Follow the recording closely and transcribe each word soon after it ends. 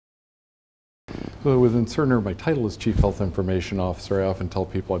So within Cerner, my title is Chief Health Information Officer. I often tell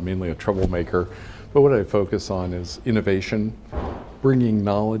people I'm mainly a troublemaker, but what I focus on is innovation, bringing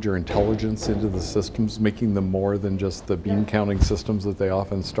knowledge or intelligence into the systems, making them more than just the bean counting systems that they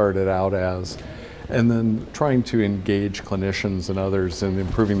often started out as, and then trying to engage clinicians and others in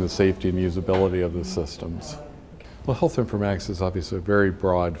improving the safety and usability of the systems. Well, health informatics is obviously a very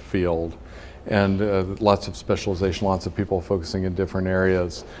broad field, and lots of specialization, lots of people focusing in different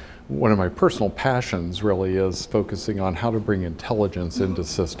areas. One of my personal passions really is focusing on how to bring intelligence into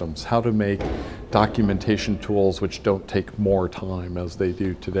systems, how to make documentation tools which don't take more time as they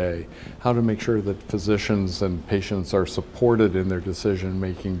do today, how to make sure that physicians and patients are supported in their decision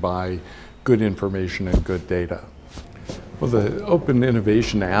making by good information and good data. Well, the open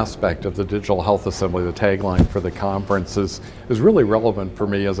innovation aspect of the Digital Health Assembly, the tagline for the conference, is really relevant for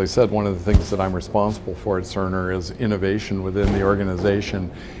me. As I said, one of the things that I'm responsible for at Cerner is innovation within the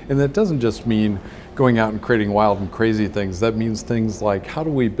organization. And that doesn't just mean going out and creating wild and crazy things. That means things like, how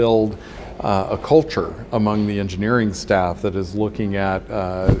do we build a culture among the engineering staff that is looking at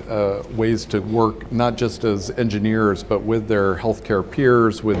ways to work not just as engineers, but with their healthcare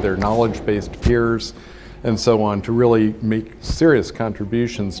peers, with their knowledge-based peers, and so on, to really make serious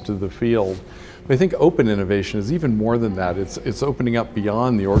contributions to the field. But I think open innovation is even more than that. It's opening up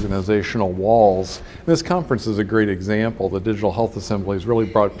beyond the organizational walls. And this conference is a great example. The Digital Health Assembly has really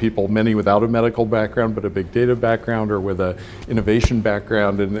brought people, many without a medical background, but a big data background or with an innovation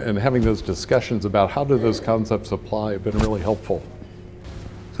background, and having those discussions about how do those concepts apply have been really helpful.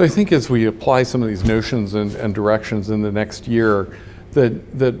 So I think as we apply some of these notions and directions in the next year,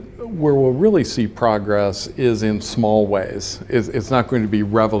 that where we'll really see progress is in small ways. It's not going to be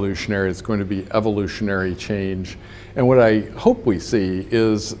revolutionary, it's going to be evolutionary change. And what I hope we see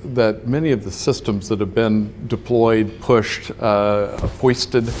is that many of the systems that have been deployed, pushed,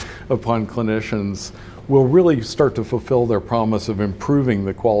 foisted upon clinicians will really start to fulfill their promise of improving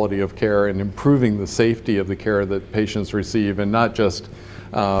the quality of care and improving the safety of the care that patients receive, and not just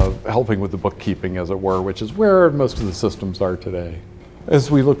helping with the bookkeeping, as it were, which is where most of the systems are today.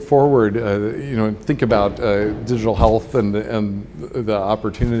 As we look forward, think about digital health and the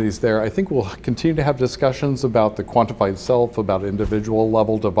opportunities there, I think we'll continue to have discussions about the quantified self, about individual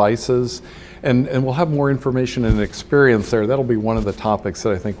level devices, and we'll have more information and experience there. That'll be one of the topics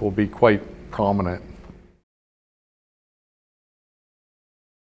that I think will be quite prominent.